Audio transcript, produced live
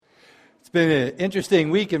Been an interesting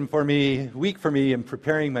week for me in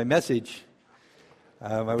preparing my message. We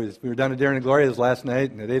were down at Darren and Gloria's last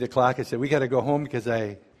night, and at 8 o'clock I said, we got to go home because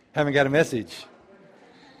I haven't got a message.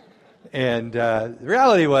 And the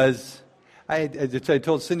reality was, I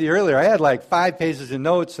told Cindy earlier, I had like 5 pages of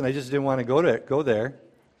notes, and I just didn't want to go there.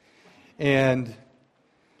 And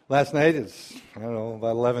last night, it's, about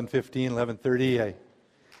 11:15, 11:30,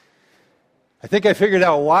 I think I figured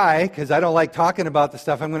out why, because I don't like talking about the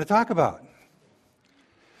stuff I'm going to talk about.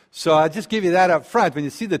 So I'll just give you that up front. When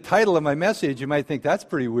you see the title of my message, you might think that's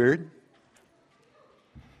pretty weird.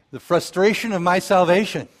 The frustration of my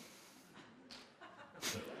salvation.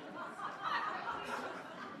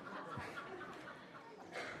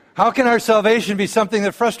 How can our salvation be something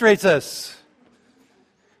that frustrates us?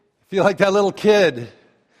 I feel like that little kid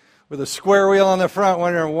with a square wheel on the front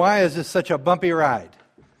wondering, why is this such a bumpy ride?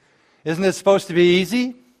 Isn't it supposed to be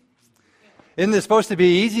easy? Isn't it supposed to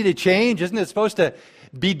be easy to change? Isn't it supposed to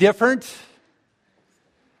be different?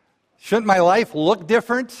 Shouldn't my life look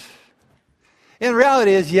different? And the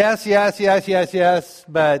reality is yes,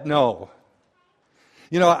 but no.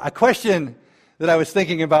 A question that I was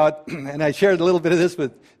thinking about, and I shared a little bit of this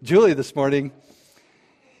with Julie this morning.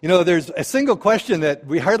 There's a single question that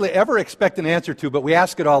we hardly ever expect an answer to, but we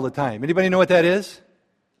ask it all the time. Anybody know what that is?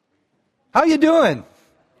 How you doing?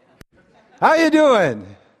 How you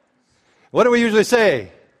doing? What do we usually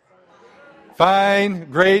say? Fine,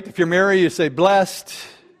 great. If you're married, you say blessed.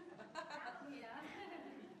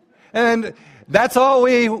 And that's all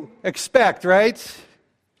we expect, right?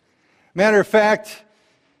 Matter of fact,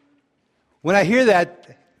 when I hear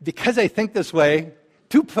that, because I think this way,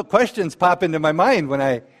 2 questions pop into my mind when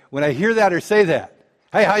I hear that or say that.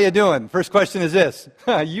 Hey, how you doing? First question is this.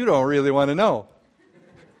 You don't really want to know.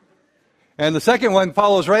 And the second one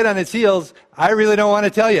follows right on its heels. I really don't want to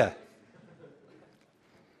tell you.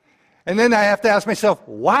 And then I have to ask myself,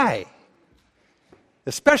 why?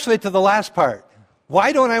 Especially to the last part.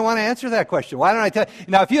 Why don't I want to answer that question? Why don't I tell you?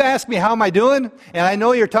 Now, if you ask me how am I doing, and I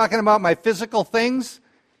know you're talking about my physical things,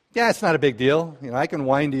 yeah, it's not a big deal. I can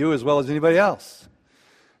whine to you as well as anybody else.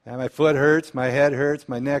 And my foot hurts, my head hurts,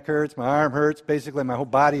 my neck hurts, my arm hurts, basically my whole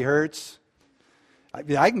body hurts.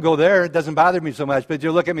 I can go there. It doesn't bother me so much. But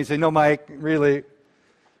you look at me and say, no, Mike, really,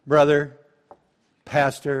 brother,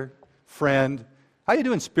 pastor, friend, how you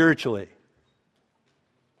doing spiritually?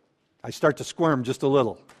 I start to squirm just a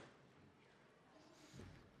little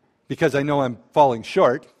because I know I'm falling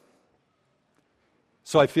short.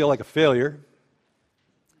 So I feel like a failure.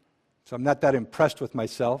 So I'm not that impressed with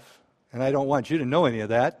myself. And I don't want you to know any of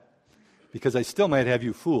that because I still might have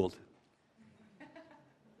you fooled.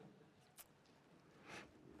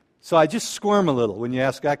 So I just squirm a little when you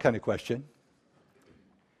ask that kind of question.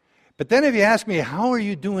 But then if you ask me, how are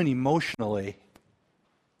you doing emotionally?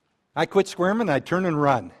 I quit squirming, I turn and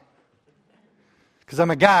run. Because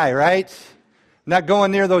I'm a guy, right? I'm not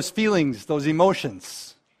going near those feelings, those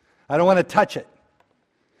emotions. I don't want to touch it.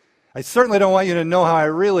 I certainly don't want you to know how I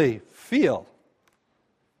really feel.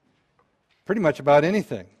 Pretty much about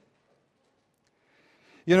anything.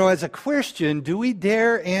 As a Christian, do we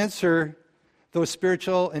dare answer those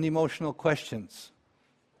spiritual and emotional questions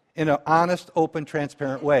in an honest, open,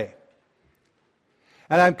 transparent way?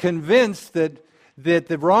 And I'm convinced that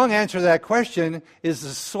the wrong answer to that question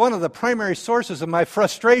is one of the primary sources of my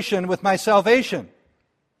frustration with my salvation.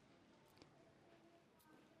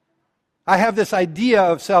 I have this idea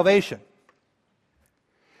of salvation.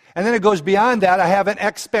 And then it goes beyond that. I have an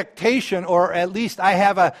expectation, or at least I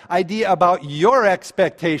have an idea about your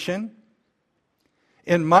expectation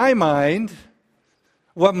in my mind,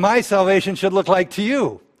 what my salvation should look like to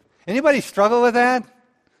you. Anybody struggle with that?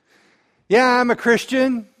 Yeah, I'm a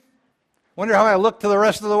Christian. Wonder how I look to the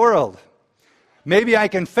rest of the world. Maybe I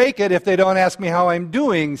can fake it if they don't ask me how I'm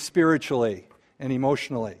doing spiritually and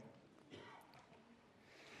emotionally.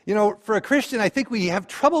 For a Christian, I think we have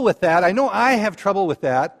trouble with that. I know I have trouble with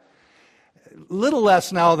that. A little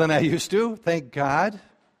less now than I used to, thank God.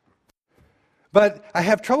 But I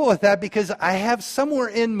have trouble with that because I have somewhere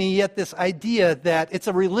in me yet this idea that it's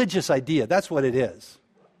a religious idea. That's what it is.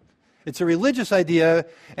 It's a religious idea,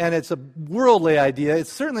 and it's a worldly idea.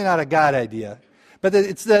 It's certainly not a God idea. But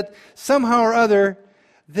it's that somehow or other,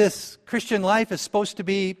 this Christian life is supposed to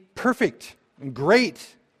be perfect and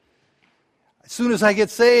great. As soon as I get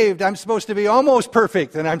saved, I'm supposed to be almost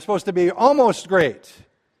perfect, and I'm supposed to be almost great.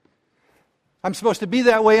 I'm supposed to be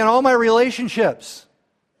that way in all my relationships,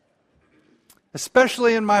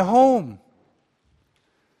 especially in my home,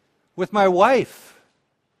 with my wife,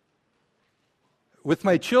 with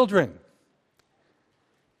my children.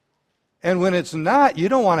 And when it's not, you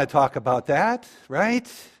don't want to talk about that, right?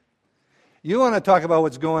 You want to talk about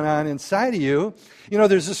what's going on inside of you. You know,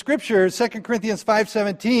 there's a scripture, 2 Corinthians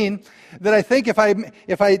 5:17, that I think if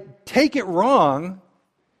I take it wrong,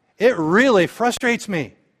 it really frustrates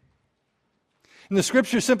me. And the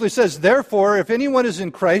scripture simply says, therefore, if anyone is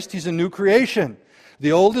in Christ, he's a new creation.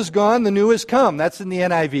 The old is gone, the new has come. That's in the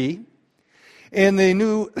NIV. In the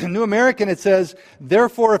New American, it says,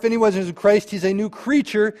 therefore, if anyone is in Christ, he's a new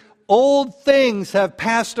creature. Old things have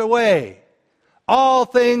passed away. All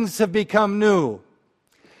things have become new.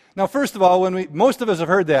 Now, first of all, most of us have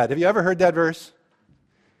heard that. Have you ever heard that verse?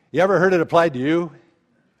 You ever heard it applied to you?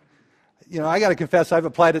 You know, I got to confess, I've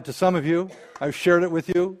applied it to some of you. I've shared it with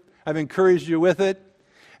you. I've encouraged you with it.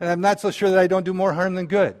 And I'm not so sure that I don't do more harm than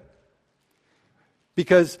good.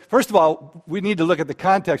 Because, first of all, we need to look at the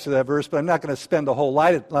context of that verse, but I'm not going to spend a whole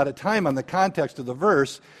lot of time on the context of the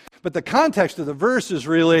verse. But the context of the verse is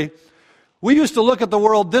really, we used to look at the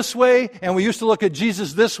world this way, and we used to look at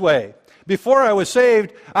Jesus this way. Before I was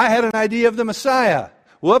saved, I had an idea of the Messiah.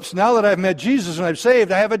 Whoops, now that I've met Jesus and I'm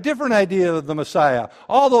saved, I have a different idea of the Messiah.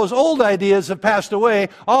 All those old ideas have passed away.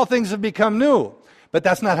 All things have become new. But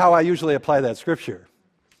that's not how I usually apply that scripture.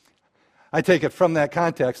 I take it from that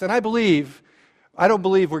context, and I don't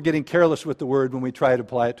believe we're getting careless with the word when we try to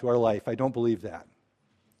apply it to our life. I don't believe that.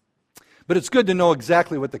 But it's good to know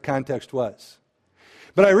exactly what the context was.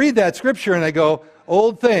 But I read that scripture and I go,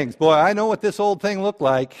 old things. Boy, I know what this old thing looked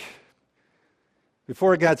like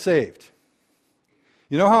before I got saved.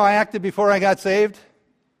 You know how I acted before I got saved?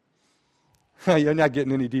 You're not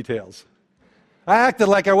getting any details. I acted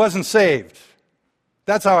like I wasn't saved.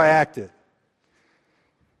 That's how I acted.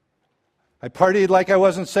 I partied like I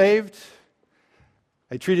wasn't saved.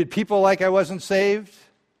 I treated people like I wasn't saved,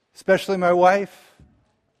 especially my wife.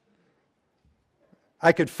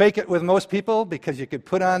 I could fake it with most people because you could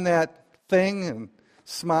put on that thing and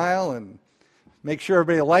smile and make sure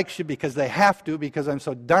everybody likes you because they have to, because I'm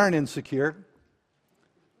so darn insecure.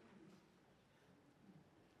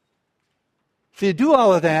 So you do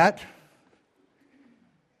all of that,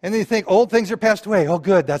 and then you think, old things are passed away. Oh,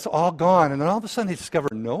 good, that's all gone. And then all of a sudden you discover,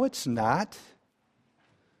 no, it's not.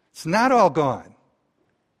 It's not all gone.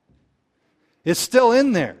 It's still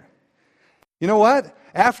in there. You know what?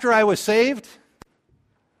 After I was saved,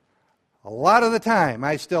 a lot of the time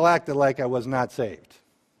I still acted like I was not saved.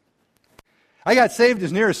 I got saved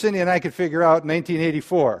as near as Cindy and I could figure out in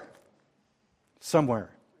 1984. Somewhere.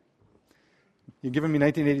 You giving me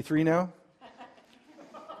 1983 now?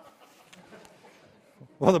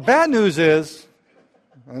 Well, the bad news is,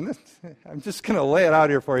 and I'm just going to lay it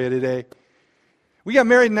out here for you today. We got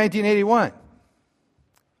married in 1981.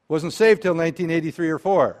 Wasn't saved till 1983 or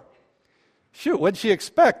 4. Shoot, what'd she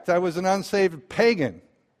expect? I was an unsaved pagan.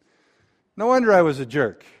 No wonder I was a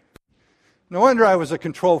jerk. No wonder I was a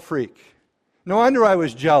control freak. No wonder I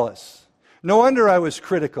was jealous. No wonder I was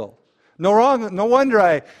critical. No wonder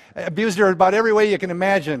I abused her about every way you can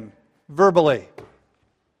imagine, verbally.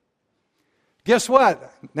 Guess what?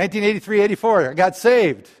 1983, 84, I got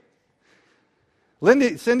saved.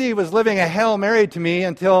 Cindy was living a hell married to me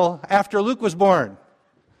until after Luke was born.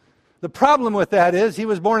 The problem with that is he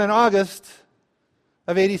was born in August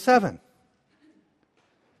of 87.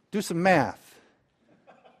 Do some math.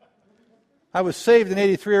 I was saved in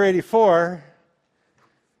 83 or 84,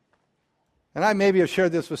 and I maybe have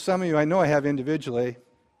shared this with some of you. I know I have individually.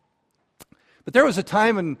 But there was a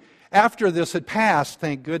time when after this had passed,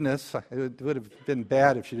 thank goodness, it would have been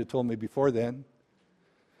bad if she'd have told me before then,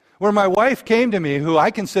 where my wife came to me, who I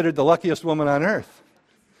considered the luckiest woman on earth.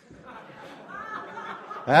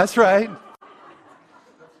 That's right.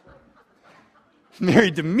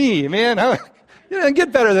 Married to me, man. You didn't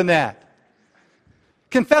get better than that.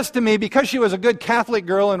 Confessed to me, because she was a good Catholic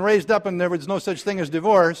girl and raised up and there was no such thing as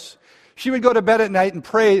divorce, she would go to bed at night and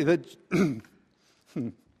pray that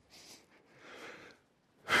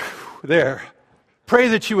pray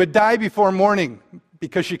that she would die before morning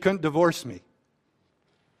because she couldn't divorce me.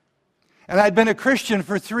 And I'd been a Christian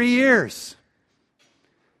for 3 years.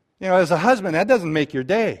 You know, as a husband, that doesn't make your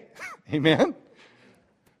day. Amen?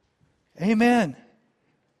 Amen.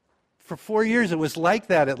 For 4 years, it was like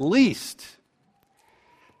that at least.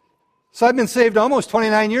 So I've been saved almost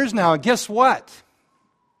 29 years now, and guess what?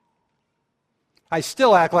 I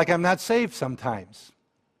still act like I'm not saved sometimes.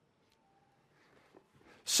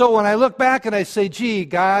 So when I look back and I say, gee,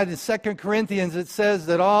 God, in 2 Corinthians it says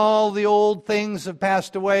that all the old things have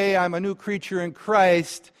passed away, I'm a new creature in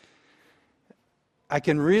Christ, I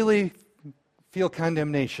can really feel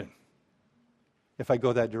condemnation if I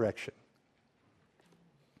go that direction.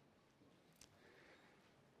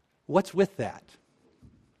 What's with that?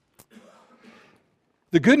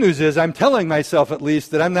 The good news is I'm telling myself at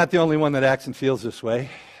least that I'm not the only one that acts and feels this way.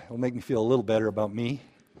 It'll make me feel a little better about me.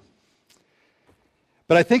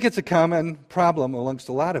 But I think it's a common problem amongst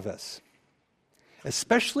a lot of us,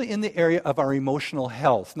 especially in the area of our emotional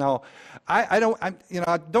health. Now,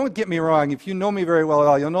 don't get me wrong. If you know me very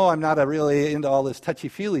well, you'll know I'm not really into all this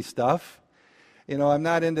touchy-feely stuff. I'm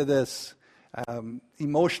not into this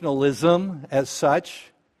emotionalism as such.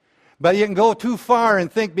 But you can go too far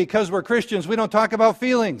and think because we're Christians, we don't talk about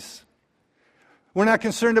feelings. We're not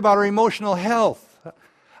concerned about our emotional health.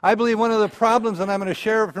 I believe one of the problems, and I'm going to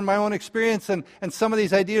share from my own experience, and some of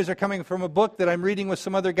these ideas are coming from a book that I'm reading with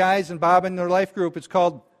some other guys and Bob in their life group. It's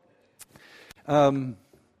called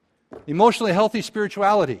Emotionally Healthy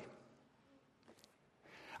Spirituality.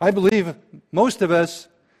 I believe most of us,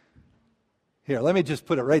 here, let me just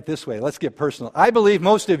put it right this way. Let's get personal. I believe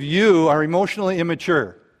most of you are emotionally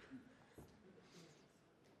immature.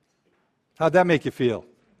 How'd that make you feel?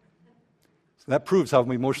 So that proves how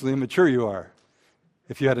emotionally immature you are.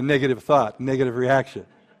 If you had a negative thought, negative reaction.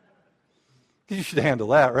 You should handle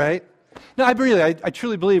that, right? No, I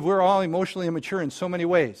truly believe we're all emotionally immature in so many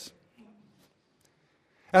ways.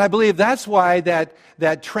 And I believe that's why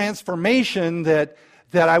that transformation that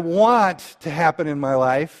I want to happen in my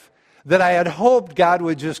life, that I had hoped God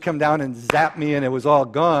would just come down and zap me and it was all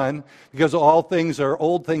gone, because old things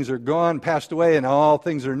are gone, passed away, and all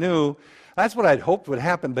things are new. That's what I'd hoped would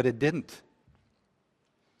happen, but it didn't.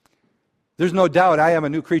 There's no doubt I am a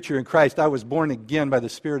new creature in Christ. I was born again by the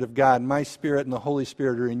Spirit of God. My spirit and the Holy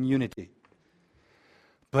Spirit are in unity.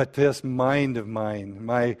 But this mind of mine,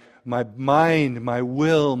 my mind, my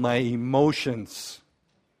will, my emotions,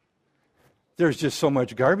 there's just so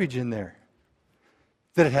much garbage in there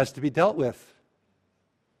that it has to be dealt with.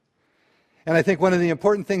 And I think one of the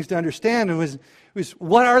important things to understand was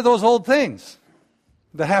what are those old things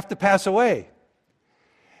that have to pass away?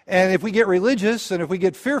 And if we get religious and if we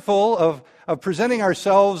get fearful of presenting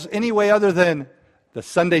ourselves any way other than the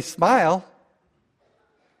Sunday smile,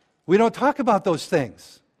 we don't talk about those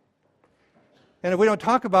things. And if we don't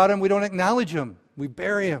talk about them, we don't acknowledge them. We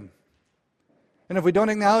bury them. And if we don't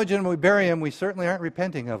acknowledge them and we bury them, we certainly aren't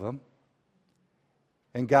repenting of them.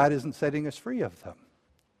 And God isn't setting us free of them.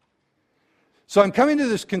 So I'm coming to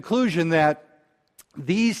this conclusion that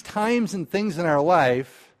these times and things in our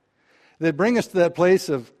life that bring us to that place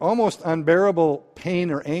of almost unbearable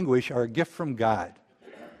pain or anguish are a gift from God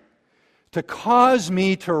to cause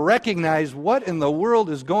me to recognize what in the world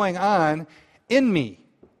is going on in me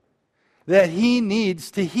that He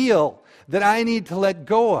needs to heal, that I need to let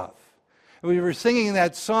go of. We were singing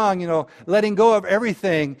that song, letting go of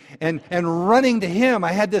everything and running to Him.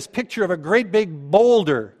 I had this picture of a great big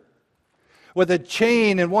boulder with a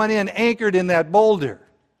chain in one end anchored in that boulder,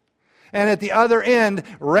 and at the other end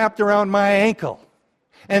wrapped around my ankle.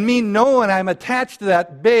 And me knowing I'm attached to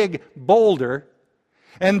that big boulder,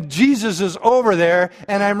 and Jesus is over there,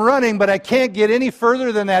 and I'm running, but I can't get any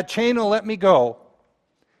further than that chain will let me go.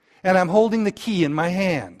 And I'm holding the key in my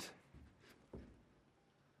hand.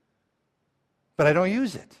 But I don't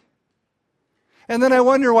use it. And then I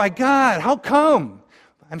wonder why, God, how come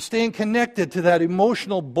I'm staying connected to that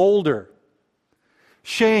emotional boulder?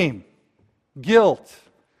 Shame, guilt,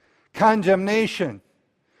 condemnation,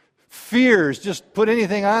 fears. Just put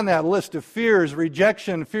anything on that list of fears: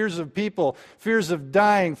 rejection, fears of people, fears of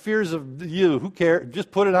dying, fears of you. Who cares? Just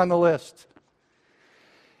put it on the list.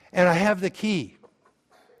 And I have the key.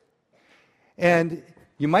 And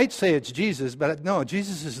you might say it's Jesus, but no,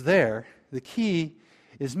 Jesus is there. The key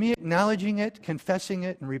is me acknowledging it, confessing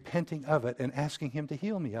it, and repenting of it, and asking Him to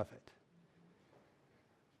heal me of it.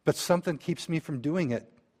 But something keeps me from doing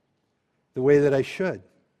it the way that I should.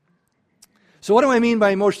 So what do I mean by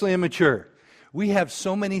emotionally immature? We have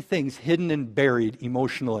so many things hidden and buried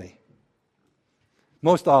emotionally.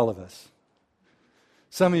 Most all of us.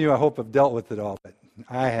 Some of you, I hope, have dealt with it all, but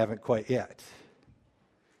I haven't quite yet.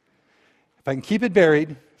 If I can keep it buried,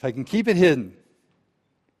 if I can keep it hidden,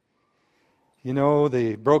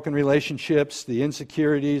 the broken relationships, the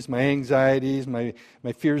insecurities, my anxieties, my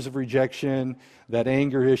fears of rejection, that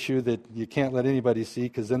anger issue that you can't let anybody see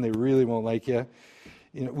because then they really won't like you.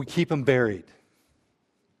 We keep them buried.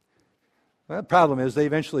 Well, the problem is they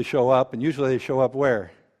eventually show up, and usually they show up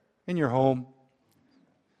where? In your home,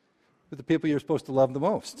 with the people you're supposed to love the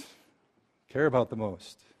most, care about the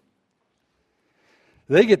most.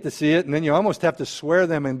 They get to see it, and then you almost have to swear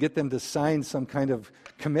them and get them to sign some kind of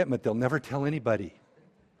commitment. They'll never tell anybody.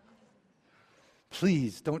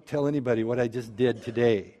 Please don't tell anybody what I just did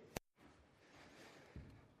today.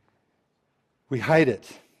 We hide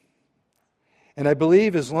it. And I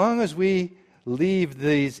believe as long as we leave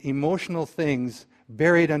these emotional things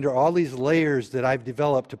buried under all these layers that I've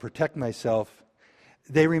developed to protect myself,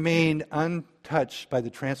 they remain untouched by the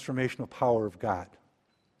transformational power of God.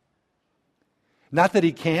 Not that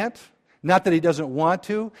He can't, not that He doesn't want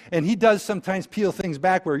to, and He does sometimes peel things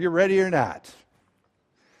back where you're ready or not.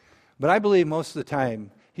 But I believe most of the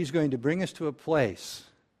time He's going to bring us to a place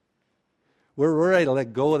where we're ready to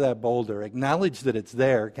let go of that boulder, acknowledge that it's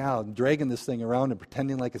there. God, dragging this thing around and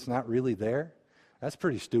pretending like it's not really there, that's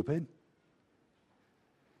pretty stupid.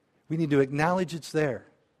 We need to acknowledge it's there.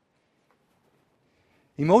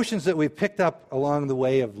 Emotions that we've picked up along the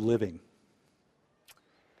way of living.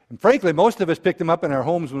 And frankly, most of us picked them up in our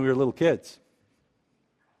homes when we were little kids.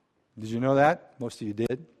 Did you know that? Most of you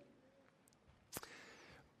did.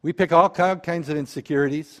 We pick all kinds of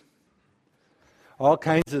insecurities, all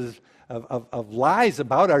kinds of lies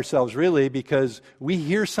about ourselves, really, because we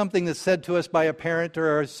hear something that's said to us by a parent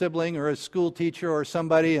or a sibling or a school teacher or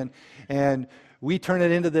somebody, and we turn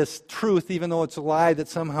it into this truth, even though it's a lie, that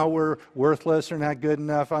somehow we're worthless or not good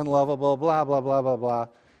enough, unlovable, blah, blah, blah, blah, blah.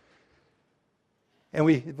 And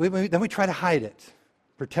then we try to hide it,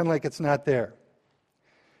 pretend like it's not there.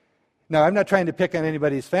 Now, I'm not trying to pick on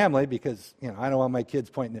anybody's family because, I don't want my kids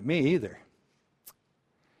pointing at me either.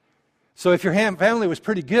 So if your family was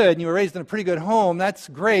pretty good and you were raised in a pretty good home, that's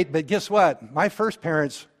great, but guess what? My first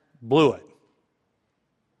parents blew it.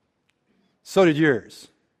 So did yours.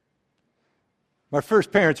 My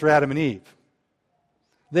first parents were Adam and Eve.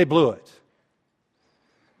 They blew it.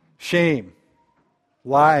 Shame,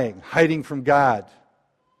 lying, hiding from God.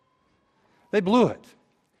 They blew it.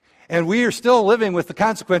 And we are still living with the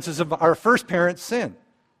consequences of our first parents' sin.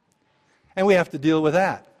 And we have to deal with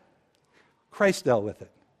that. Christ dealt with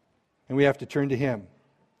it. And we have to turn to Him.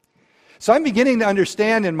 So I'm beginning to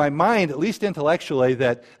understand in my mind, at least intellectually,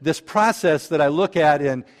 that this process that I look at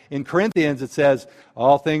in Corinthians, it says,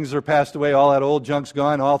 all things are passed away, all that old junk's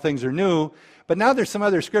gone, all things are new. But now there's some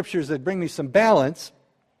other scriptures that bring me some balance.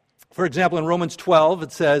 For example, in Romans 12,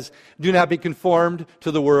 it says, do not be conformed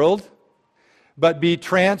to the world, but be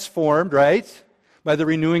transformed, right, by the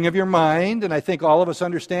renewing of your mind. And I think all of us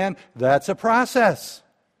understand that's a process.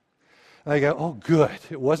 And I go, oh, good.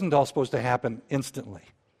 It wasn't all supposed to happen instantly.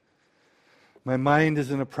 My mind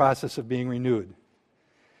is in a process of being renewed.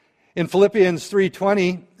 In Philippians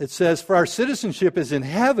 3:20, it says, for our citizenship is in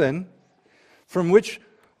heaven, from which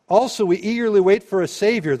also we eagerly wait for a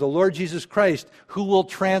Savior, the Lord Jesus Christ, who will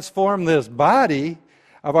transform this body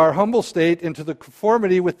of our humble state into the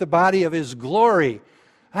conformity with the body of His glory.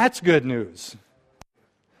 That's good news.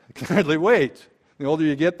 I can hardly wait. The older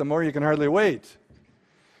you get, the more you can hardly wait.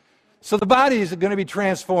 So the body is going to be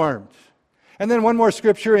transformed. And then one more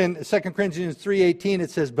scripture in 2 Corinthians 3:18,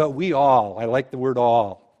 it says, but we all, I like the word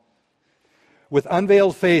all, with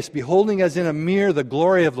unveiled face, beholding as in a mirror the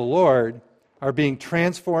glory of the Lord, are being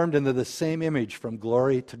transformed into the same image from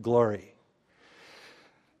glory to glory.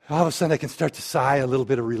 All of a sudden I can start to sigh a little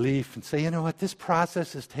bit of relief and say, you know what, this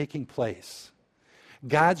process is taking place.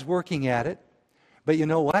 God's working at it, but you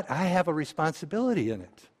know what? I have a responsibility in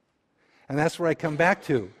it. And that's where I come back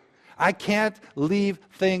to. I can't leave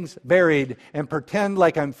things buried and pretend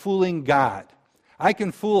like I'm fooling God. I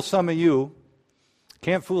can fool some of you.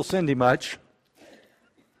 Can't fool Cindy much.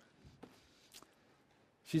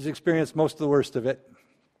 She's experienced most of the worst of it.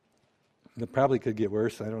 It probably could get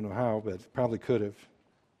worse. I don't know how, but it probably could have.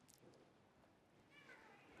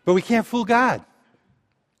 But we can't fool God.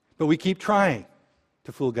 But we keep trying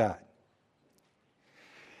to fool God.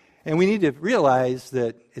 And we need to realize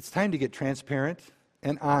that it's time to get transparent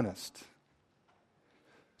and honest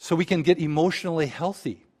so we can get emotionally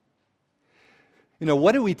healthy.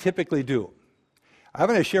 What do we typically do? I'm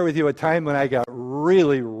going to share with you a time when I got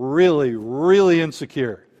really, really, really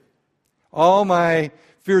insecure. All my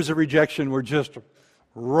fears of rejection were just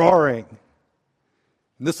roaring.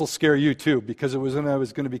 And this will scare you too, because it was when I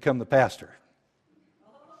was going to become the pastor.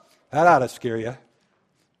 That ought to scare you.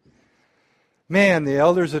 Man, the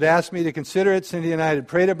elders had asked me to consider it. Cindy and I had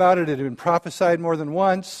prayed about it. It had been prophesied more than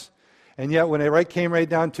once. And yet when it came right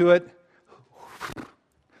down to it,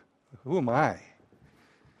 who am I?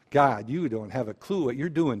 God, you don't have a clue what you're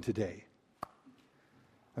doing today.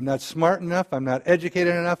 I'm not smart enough. I'm not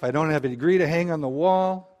educated enough. I don't have a degree to hang on the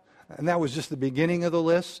wall. And that was just the beginning of the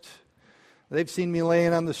list. They've seen me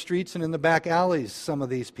laying on the streets and in the back alleys, some of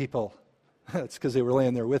these people. That's because they were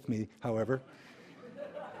laying there with me, however.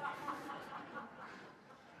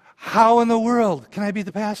 How in the world can I be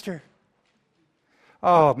the pastor?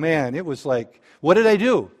 Oh, man, it was like, what did I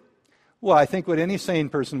do? Well, I think what any sane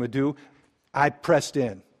person would do, I pressed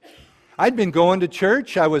in. I'd been going to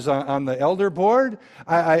church. I was on the elder board.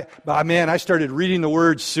 I started reading the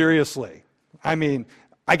Word seriously. I mean,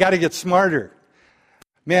 I got to get smarter.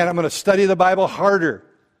 Man, I'm going to study the Bible harder.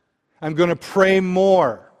 I'm going to pray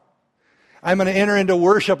more. I'm going to enter into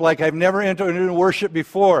worship like I've never entered into worship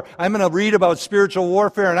before. I'm going to read about spiritual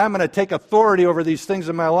warfare, and I'm going to take authority over these things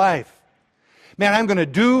in my life. Man, I'm going to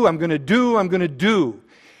do.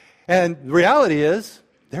 And the reality is,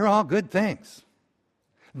 they're all good things.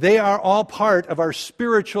 They are all part of our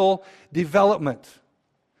spiritual development.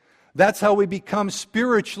 That's how we become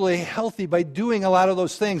spiritually healthy, by doing a lot of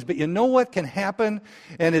those things. But you know what can happen?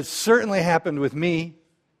 And it certainly happened with me.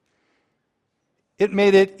 It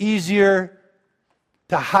made it easier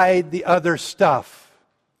to hide the other stuff.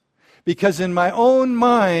 Because in my own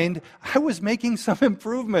mind, I was making some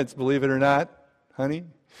improvements, believe it or not, honey.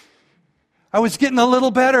 I was getting a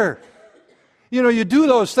little better. You know, you do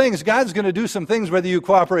those things, God's going to do some things whether you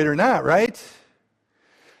cooperate or not, right?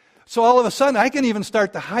 So all of a sudden, I can even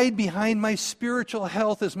start to hide behind my spiritual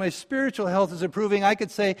health. As my spiritual health is improving, I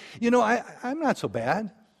could say, you know, I'm not so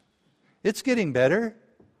bad. It's getting better.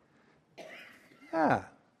 Yeah.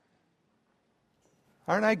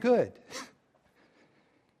 Aren't I good?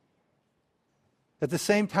 At the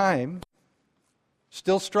same time,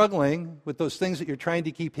 still struggling with those things that you're trying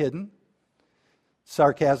to keep hidden.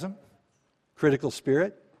 Sarcasm, critical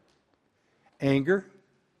spirit, anger,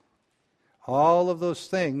 all of those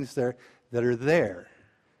things that are there.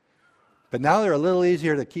 But now they're a little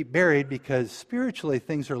easier to keep buried because spiritually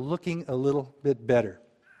things are looking a little bit better.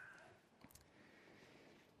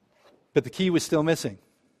 But the key was still missing.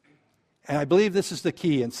 And I believe this is the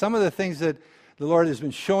key. And some of the things that the Lord has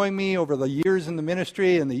been showing me over the years in the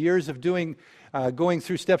ministry and the years of going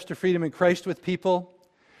through Steps to Freedom in Christ with people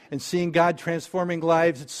and seeing God transforming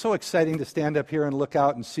lives. It's so exciting to stand up here and look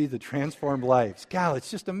out and see the transformed lives. God,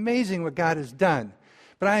 it's just amazing what God has done.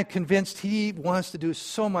 But I am convinced He wants to do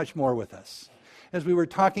so much more with us. As we were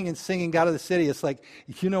talking and singing God of the City, it's like,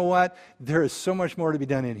 you know what? There is so much more to be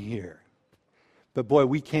done in here. But boy,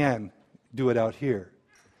 we can do it out here,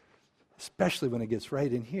 especially when it gets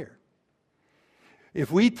right in here. If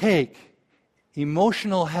we take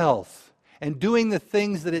emotional health and doing the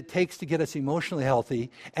things that it takes to get us emotionally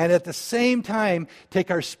healthy, and at the same time take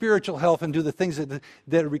our spiritual health and do the things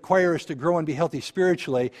that require us to grow and be healthy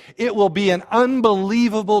spiritually, it will be an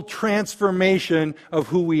unbelievable transformation of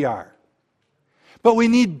who we are. But we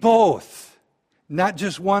need both, not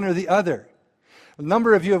just one or the other. A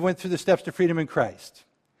number of you have went through the Steps to Freedom in Christ.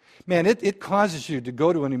 Man, it causes you to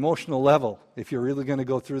go to an emotional level if you're really going to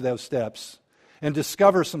go through those steps and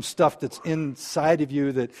discover some stuff that's inside of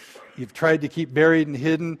you that you've tried to keep buried and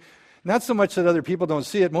hidden. Not so much that other people don't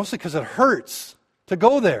see it, mostly because it hurts to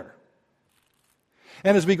go there.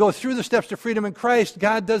 And as we go through the Steps to Freedom in Christ,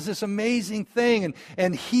 God does this amazing thing,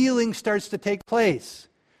 and healing starts to take place.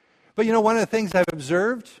 But you know, one of the things I've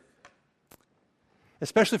observed,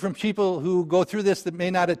 especially from people who go through this that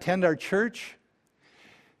may not attend our church,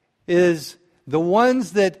 is the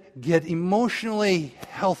ones that get emotionally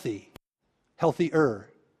healthier,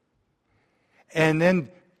 and then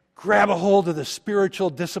grab a hold of the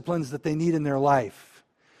spiritual disciplines that they need in their life.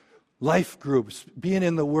 Life groups, being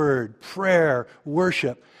in the Word, prayer,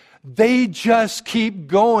 worship. They just keep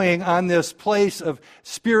going on this place of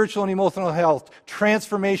spiritual and emotional health,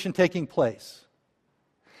 transformation taking place.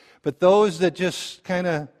 But those that just kind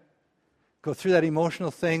of go through that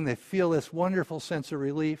emotional thing, they feel this wonderful sense of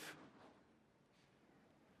relief,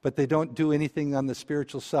 but they don't do anything on the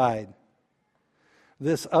spiritual side.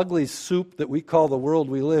 This ugly soup that we call the world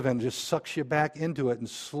we live in just sucks you back into it, and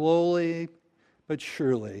slowly but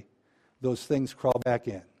surely those things crawl back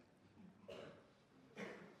in.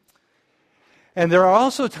 And there are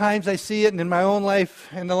also times I see it in my own life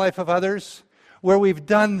and the life of others where we've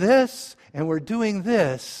done this and we're doing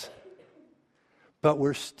this, but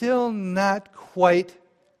we're still not quite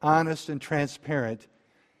honest and transparent,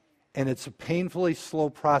 and it's a painfully slow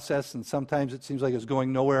process, and sometimes it seems like it's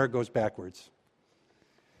going nowhere, it goes backwards.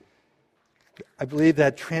 I believe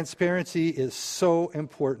that transparency is so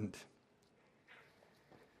important.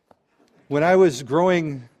 When I was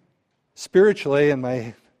growing spiritually and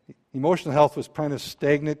my emotional health was kind of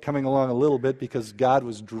stagnant, coming along a little bit because God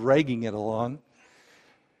was dragging it along,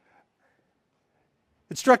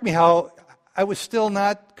 it struck me how I was still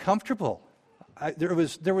not comfortable. There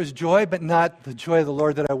was joy, but not the joy of the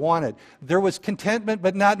Lord that I wanted. There was contentment,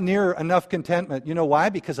 but not near enough contentment. You know why?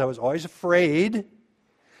 Because I was always afraid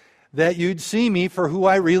that you'd see me for who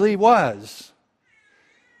I really was.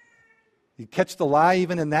 You catch the lie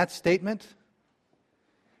even in that statement?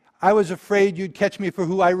 I was afraid you'd catch me for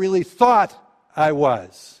who I really thought I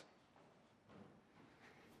was.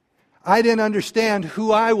 I didn't understand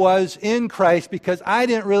who I was in Christ because I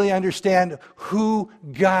didn't really understand who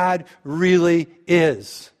God really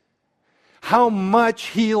is. How much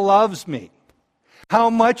He loves me. How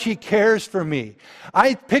much He cares for me.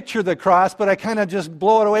 I picture the cross, but I kind of just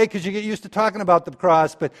blow it away because you get used to talking about the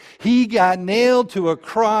cross. But He got nailed to a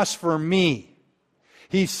cross for me.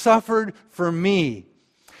 He suffered for me.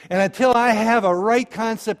 And until I have a right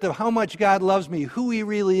concept of how much God loves me, who He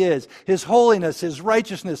really is, His holiness, His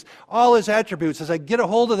righteousness, all His attributes, as I get a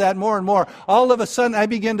hold of that more and more, all of a sudden I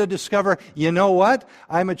begin to discover, you know what?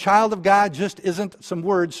 I'm a child of God, just isn't some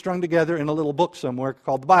words strung together in a little book somewhere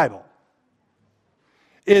called the Bible.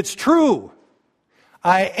 It's true.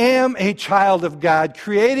 I am a child of God,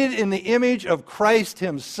 created in the image of Christ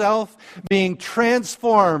Himself, being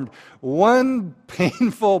transformed one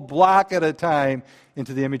painful block at a time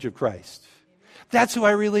into the image of Christ. That's who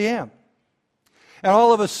I really am. And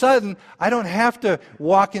all of a sudden, I don't have to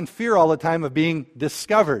walk in fear all the time of being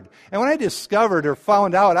discovered. And when I discovered or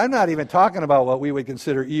found out, I'm not even talking about what we would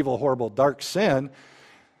consider evil, horrible, dark sin,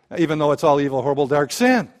 even though it's all evil, horrible, dark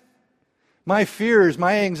sin. My fears,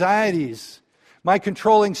 my anxieties, my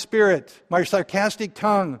controlling spirit, my sarcastic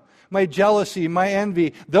tongue, my jealousy, my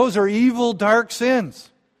envy, those are evil, dark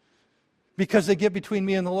sins because they get between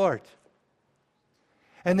me and the Lord.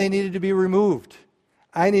 And they needed to be removed.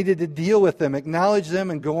 I needed to deal with them, acknowledge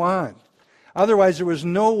them, and go on. Otherwise, there was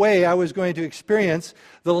no way I was going to experience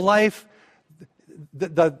the life,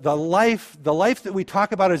 the life that we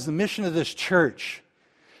talk about as the mission of this church,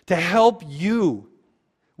 to help you.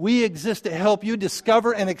 We exist to help you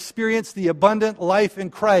discover and experience the abundant life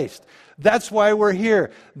in Christ. That's why we're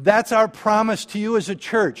here. That's our promise to you as a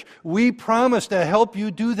church. We promise to help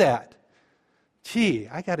you do that. Gee,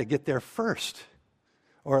 I got to get there first.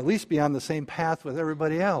 Or at least be on the same path with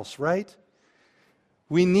everybody else, right?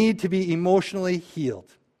 We need to be emotionally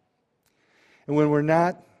healed. And when we're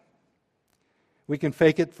not, we can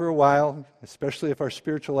fake it for a while, especially if our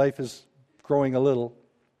spiritual life is growing a little.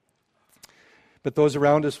 But those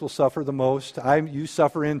around us will suffer the most. You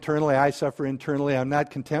suffer internally, I suffer internally. I'm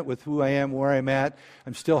not content with who I am, where I'm at.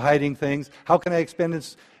 I'm still hiding things. How can I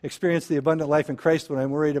experience the abundant life in Christ when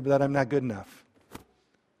I'm worried that I'm not good enough?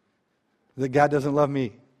 That God doesn't love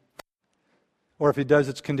me. Or if He does,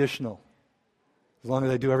 it's conditional. As long as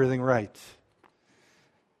I do everything right.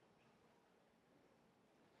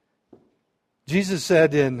 Jesus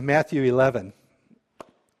said in Matthew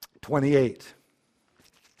 11:28.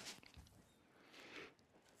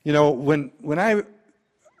 You know, when I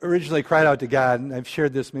originally cried out to God, and I've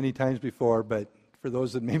shared this many times before, but for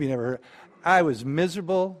those that maybe never heard, I was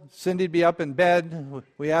miserable. Cindy'd be up in bed.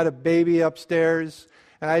 We had a baby upstairs.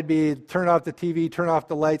 And I'd be turn off the TV, turn off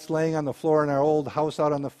the lights, laying on the floor in our old house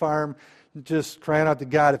out on the farm, just crying out to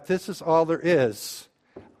God, if this is all there is,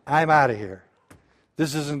 I'm out of here.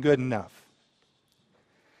 This isn't good enough.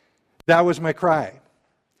 That was my cry.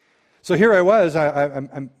 So here I was,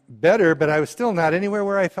 I'm better, but I was still not anywhere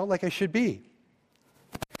where I felt like I should be.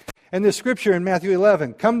 And the scripture in Matthew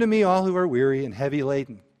 11, come to me all who are weary and heavy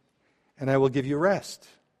laden, and I will give you rest.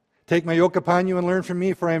 Take my yoke upon you and learn from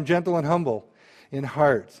me, for I am gentle and humble in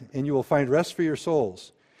heart, and you will find rest for your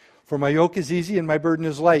souls. For my yoke is easy and my burden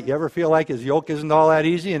is light. You ever feel like His yoke isn't all that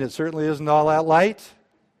easy and it certainly isn't all that light?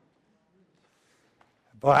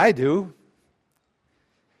 Well, I do.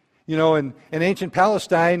 You know, in ancient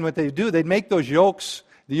Palestine, what they do, they'd make those yokes.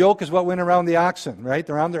 The yoke is what went around the oxen, right?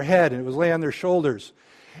 Around their head, and it was lay on their shoulders.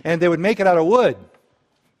 And they would make it out of wood.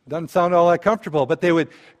 Doesn't sound all that comfortable, but they would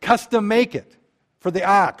custom make it for the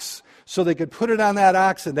ox so they could put it on that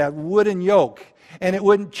oxen, that wooden yoke, and it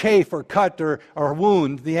wouldn't chafe or cut or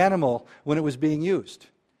wound the animal when it was being used.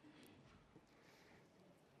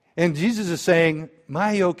 And Jesus is saying,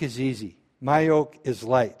 my yoke is easy. My yoke is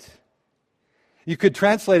light. You could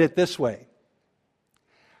translate it this way.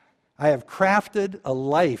 I have crafted a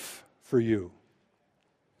life for you.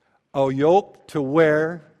 A yoke to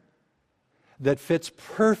wear that fits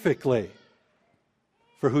perfectly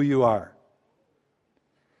for who you are.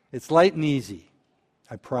 It's light and easy,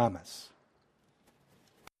 I promise.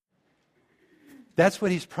 That's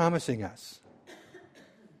what He's promising us.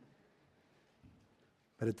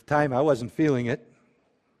 But at the time, I wasn't feeling it.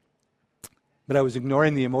 But I was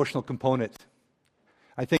ignoring the emotional component.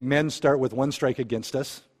 I think men start with one strike against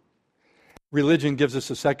us. Religion gives us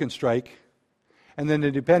a second strike. And then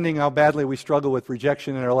depending how badly we struggle with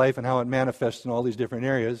rejection in our life and how it manifests in all these different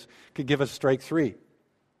areas, could give us strike 3.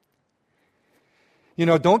 You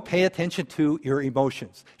know, don't pay attention to your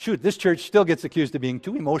emotions. Shoot, this church still gets accused of being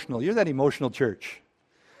too emotional. You're that emotional church.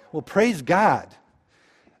 Well, praise God.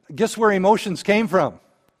 Guess where emotions came from?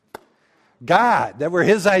 God, that were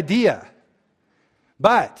His idea.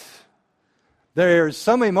 But there's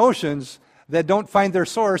some emotions that don't find their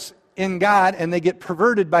source in God, and they get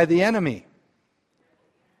perverted by the enemy.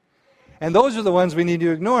 And those are the ones we need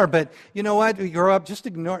to ignore. But you know what? We grow up, just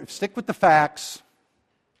ignore, stick with the facts.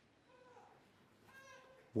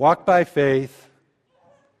 Walk by faith.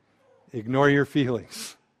 Ignore your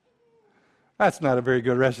feelings. That's not a very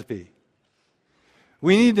good recipe.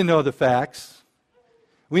 We need to know the facts.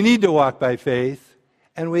 We need to walk by faith.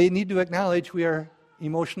 And we need to acknowledge we are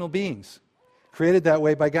emotional beings, created that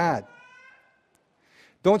way by God.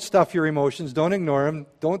 Don't stuff your emotions. Don't ignore them.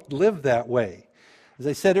 Don't live that way. As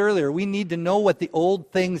I said earlier, we need to know what the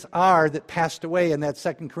old things are that passed away in that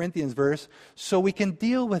 2 Corinthians verse so we can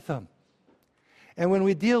deal with them. And when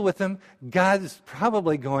we deal with them, God is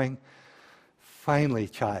probably going, finally,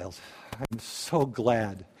 child, I'm so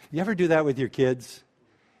glad. You ever do that with your kids?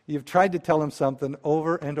 You've tried to tell them something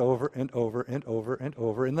over and over and over and over and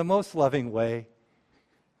over in the most loving way,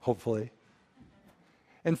 hopefully.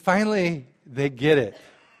 And finally, they get it.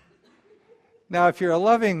 Now, if you're a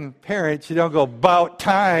loving parent, you don't go, "About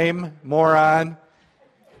time, moron."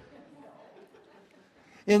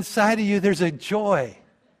 Inside of you, there's a joy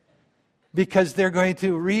because they're going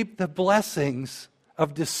to reap the blessings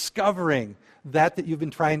of discovering that you've been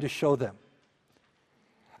trying to show them.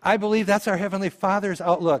 I believe that's our Heavenly Father's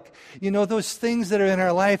outlook. You know, those things that are in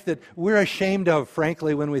our life that we're ashamed of,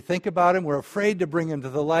 frankly, when we think about them, we're afraid to bring them to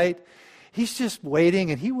the light. He's just waiting,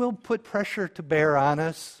 and He will put pressure to bear on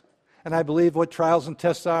us. And I believe what trials and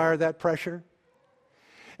tests are, that pressure.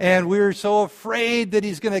 And we're so afraid that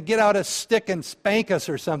He's going to get out a stick and spank us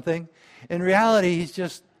or something. In reality, He's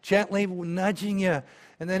just gently nudging you,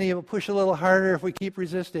 and then He will push a little harder if we keep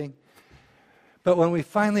resisting. But when we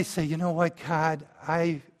finally say, "You know what, God,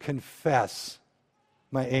 I confess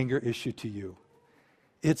my anger issue to You.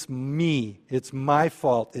 It's me. It's my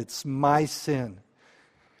fault. It's my sin.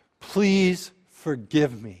 Please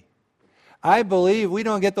forgive me." I believe we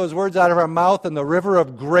don't get those words out of our mouth and the river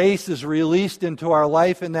of grace is released into our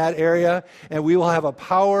life in that area, and we will have a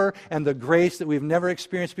power and the grace that we've never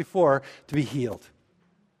experienced before to be healed.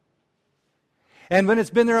 And when it's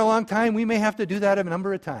been there a long time, we may have to do that a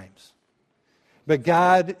number of times. But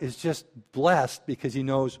God is just blessed because He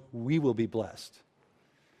knows we will be blessed.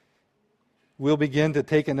 We'll begin to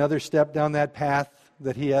take another step down that path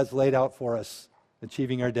that He has laid out for us,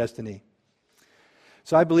 achieving our destiny.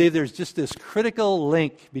 So I believe there's just this critical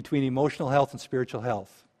link between emotional health and spiritual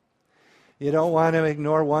health. You don't want to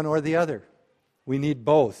ignore one or the other. We need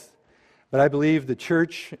both. But I believe the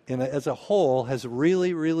church as a whole has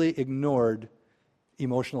really, really ignored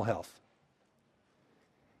emotional health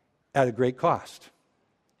at a great cost.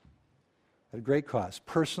 At a great cost,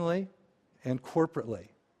 personally and corporately.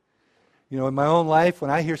 You know, in my own life, when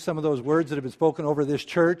I hear some of those words that have been spoken over this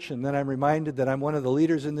church, and then I'm reminded that I'm one of the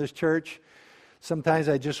leaders in this church, sometimes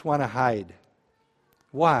I just want to hide.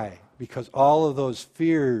 Why? Because all of those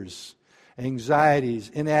fears, anxieties,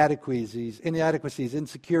 inadequacies,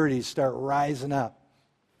 insecurities start rising up.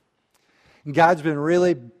 And God's been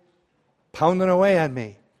really pounding away on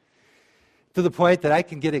me to the point that I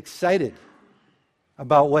can get excited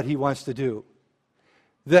about what He wants to do.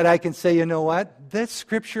 That I can say, you know what? That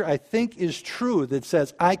scripture I think is true that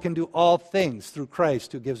says I can do all things through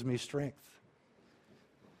Christ who gives me strength.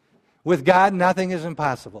 With God, nothing is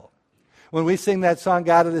impossible. When we sing that song,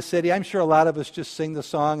 God of the City, I'm sure a lot of us just sing the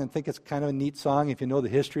song and think it's kind of a neat song. If you know the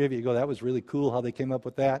history of it, you go, that was really cool how they came up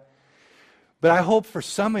with that. But I hope for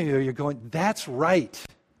some of you, you're going, that's right.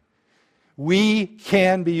 We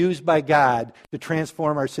can be used by God to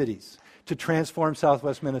transform our cities, to transform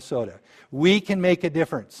Southwest Minnesota. We can make a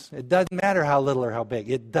difference. It doesn't matter how little or how big.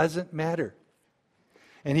 It doesn't matter.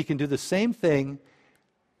 And He can do the same thing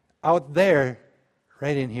out there,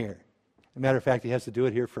 right in here. As a matter of fact, He has to do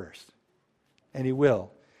it here first. And He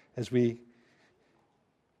will, as we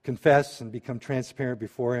confess and become transparent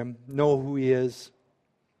before Him, know who He is,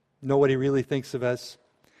 know what He really thinks of us.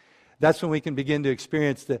 That's when we can begin to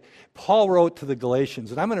experience that. Paul wrote to the Galatians,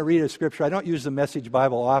 and I'm going to read a scripture. I don't use the Message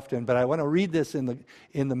Bible often, but I want to read this in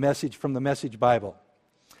the message from the Message Bible.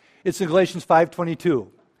 It's in Galatians 5:22.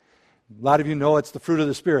 A lot of you know it's the fruit of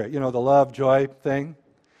the Spirit, you know, the love, joy thing.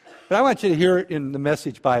 But I want you to hear it in the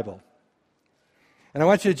Message Bible. And I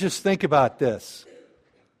want you to just think about this.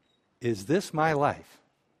 Is this my life?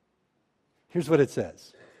 Here's what it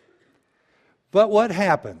says. But what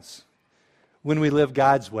happens when we live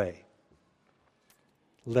God's way,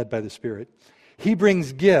 led by the Spirit? He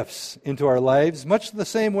brings gifts into our lives, much the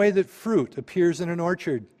same way that fruit appears in an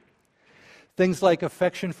orchard. Things like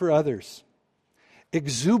affection for others,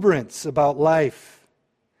 exuberance about life,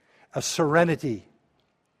 a serenity.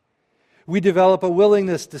 We develop a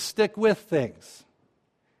willingness to stick with things.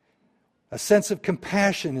 A sense of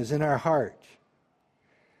compassion is in our heart.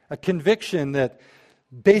 A conviction that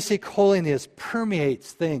basic holiness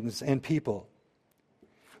permeates things and people.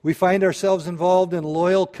 We find ourselves involved in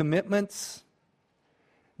loyal commitments,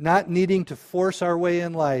 not needing to force our way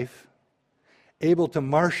in life, able to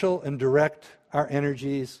marshal and direct our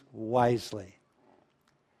energies wisely.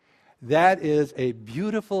 That is a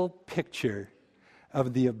beautiful picture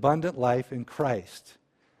of the abundant life in Christ.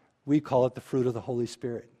 We call it the fruit of the Holy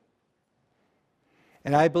Spirit.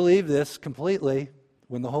 And I believe this completely.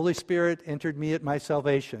 When the Holy Spirit entered me at my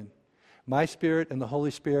salvation, my spirit and the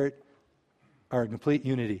Holy Spirit are in complete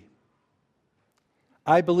unity.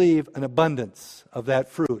 I believe an abundance of that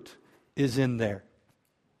fruit is in there.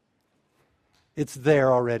 It's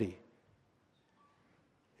there already.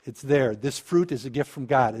 It's there. This fruit is a gift from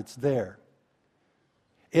God. It's there.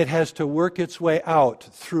 It has to work its way out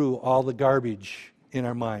through all the garbage in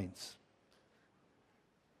our minds.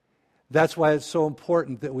 That's why it's so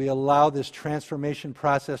important that we allow this transformation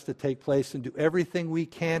process to take place and do everything we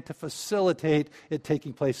can to facilitate it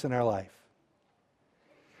taking place in our life.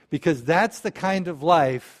 Because that's the kind of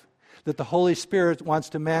life that the Holy Spirit wants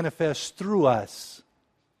to manifest through us.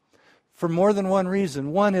 For more than one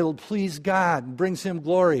reason. One, it'll please God and brings Him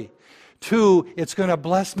glory. Two, it's going to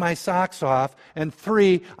bless my socks off. And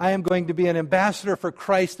three, I am going to be an ambassador for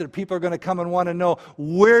Christ that people are going to come and want to know,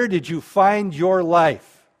 where did you find your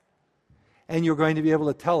life? And you're going to be able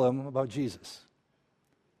to tell them about Jesus.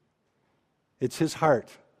 It's His heart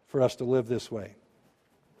for us to live this way.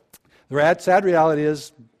 The sad reality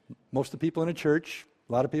is, most of the people in a church,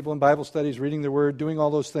 a lot of people in Bible studies, reading the Word, doing all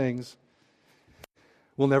those things,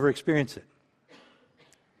 will never experience it.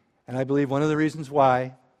 And I believe one of the reasons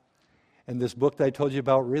why, and this book that I told you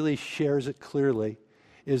about really shares it clearly,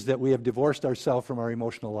 is that we have divorced ourselves from our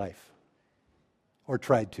emotional life. Or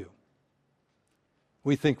tried to.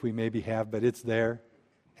 We think we maybe have, but it's there,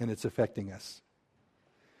 and it's affecting us.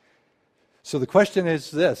 So the question is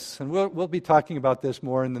this, and we'll be talking about this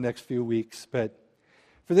more in the next few weeks, but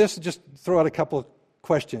for this, just throw out a couple of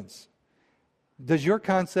questions. Does your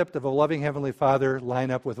concept of a loving Heavenly Father line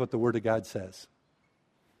up with what the Word of God says?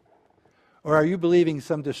 Or are you believing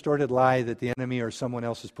some distorted lie that the enemy or someone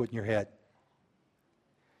else has put in your head?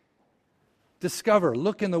 Discover,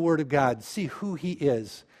 look in the Word of God, see who He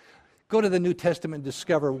is. Go to the New Testament and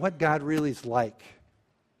discover what God really is like.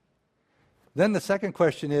 Then the second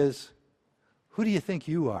question is, who do you think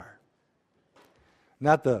you are?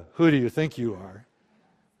 Not the who do you think you are.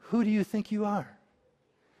 Who do you think you are?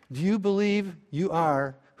 Do you believe you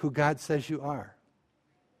are who God says you are?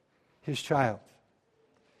 His child.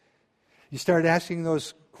 You start asking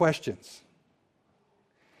those questions.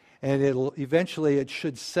 And it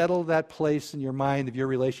should settle that place in your mind of your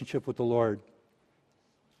relationship with the Lord.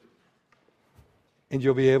 And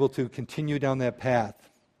you'll be able to continue down that path.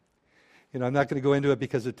 You know, I'm not going to go into it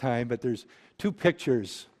because of time, but there's two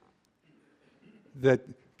pictures that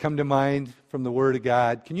come to mind from the Word of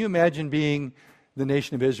God. Can you imagine being the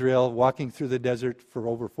nation of Israel, walking through the desert for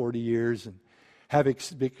over 40 years and have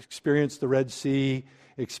experienced the Red Sea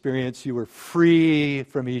experience? You were free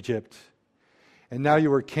from Egypt. And now you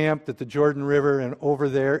were camped at the Jordan River, and over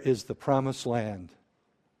there is the Promised Land.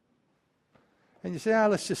 And you say,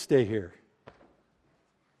 let's just stay here.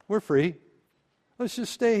 We're free. Let's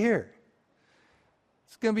just stay here.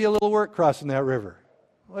 It's going to be a little work crossing that river.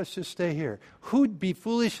 Let's just stay here. Who'd be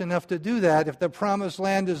foolish enough to do that if the Promised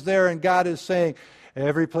Land is there and God is saying,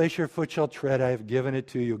 every place your foot shall tread, I have given it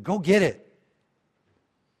to you. Go get it.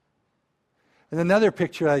 And another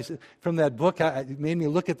picture from that book, it made me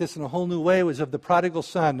look at this in a whole new way, was of the prodigal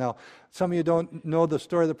son. Now, some of you don't know the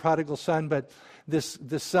story of the prodigal son, but this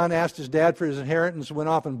son asked his dad for his inheritance, went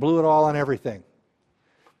off and blew it all on everything.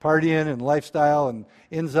 Partying and lifestyle, and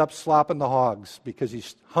ends up slopping the hogs because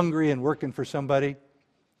he's hungry and working for somebody.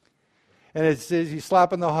 And as he's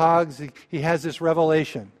slopping the hogs, he has this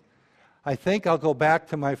revelation. I think I'll go back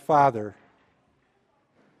to my father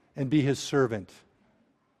and be his servant.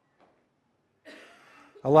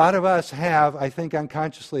 A lot of us have, I think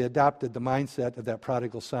unconsciously, adopted the mindset of that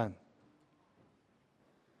prodigal son.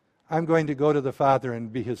 I'm going to go to the Father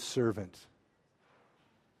and be his servant.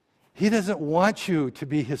 He doesn't want you to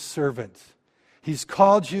be his servant. He's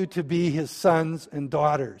called you to be his sons and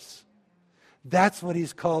daughters. That's what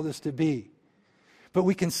he's called us to be. But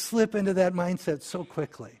we can slip into that mindset so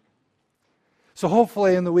quickly. So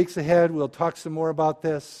hopefully in the weeks ahead we'll talk some more about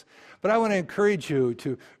this. But I want to encourage you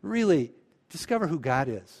to really discover who God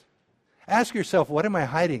is. Ask yourself, what am I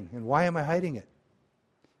hiding and why am I hiding it?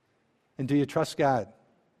 And do you trust God?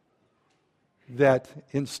 that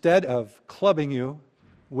instead of clubbing you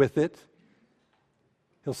with it,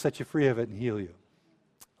 He'll set you free of it and heal you.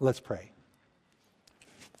 Let's pray.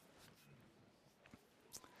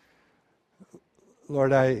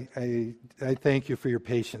 Lord, I thank you for your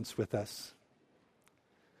patience with us.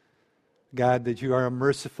 God, that you are a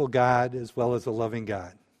merciful God as well as a loving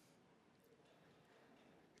God.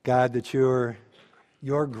 God, that your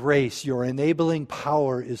grace, your enabling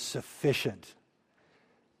power is sufficient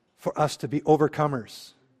for us to be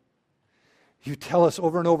overcomers. You tell us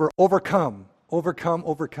over and over, overcome, overcome,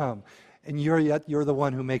 overcome. And you're the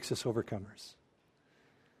one who makes us overcomers.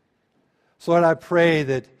 So Lord, I pray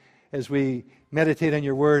that as we meditate on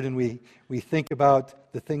your word and we think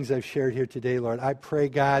about the things I've shared here today, Lord, I pray,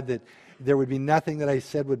 God, that there would be nothing that I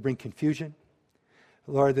said would bring confusion.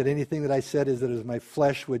 Lord, that anything that I said is that as my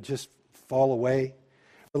flesh would just fall away.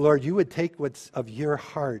 But Lord, you would take what's of your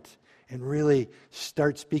heart and really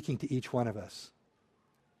start speaking to each one of us.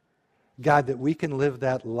 God, that we can live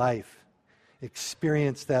that life,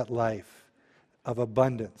 experience that life of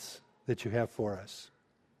abundance that you have for us.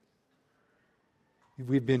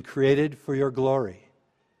 We've been created for your glory.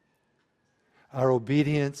 Our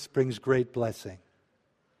obedience brings great blessing.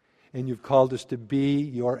 And you've called us to be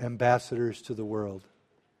your ambassadors to the world.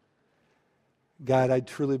 God, I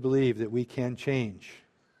truly believe that we can change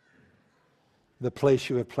the place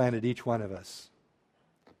you have planted each one of us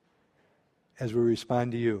as we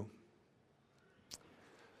respond to you.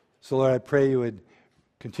 So Lord, I pray you would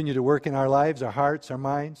continue to work in our lives, our hearts, our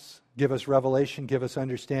minds. Give us revelation, give us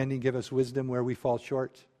understanding, give us wisdom where we fall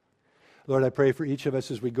short. Lord, I pray for each of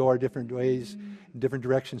us as we go our different ways, in different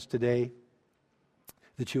directions today,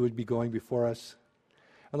 that you would be going before us.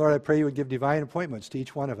 And Lord, I pray you would give divine appointments to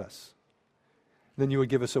each one of us. Then you would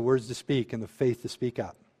give us the words to speak and the faith to speak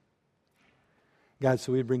up. God,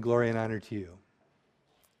 so we bring glory and honor to you.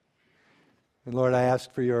 And Lord, I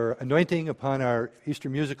ask for your anointing upon our Easter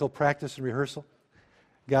musical practice and rehearsal.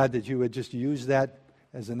 God, that you would just use that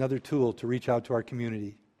as another tool to reach out to our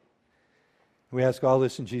community. We ask all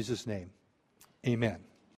this in Jesus' name. Amen.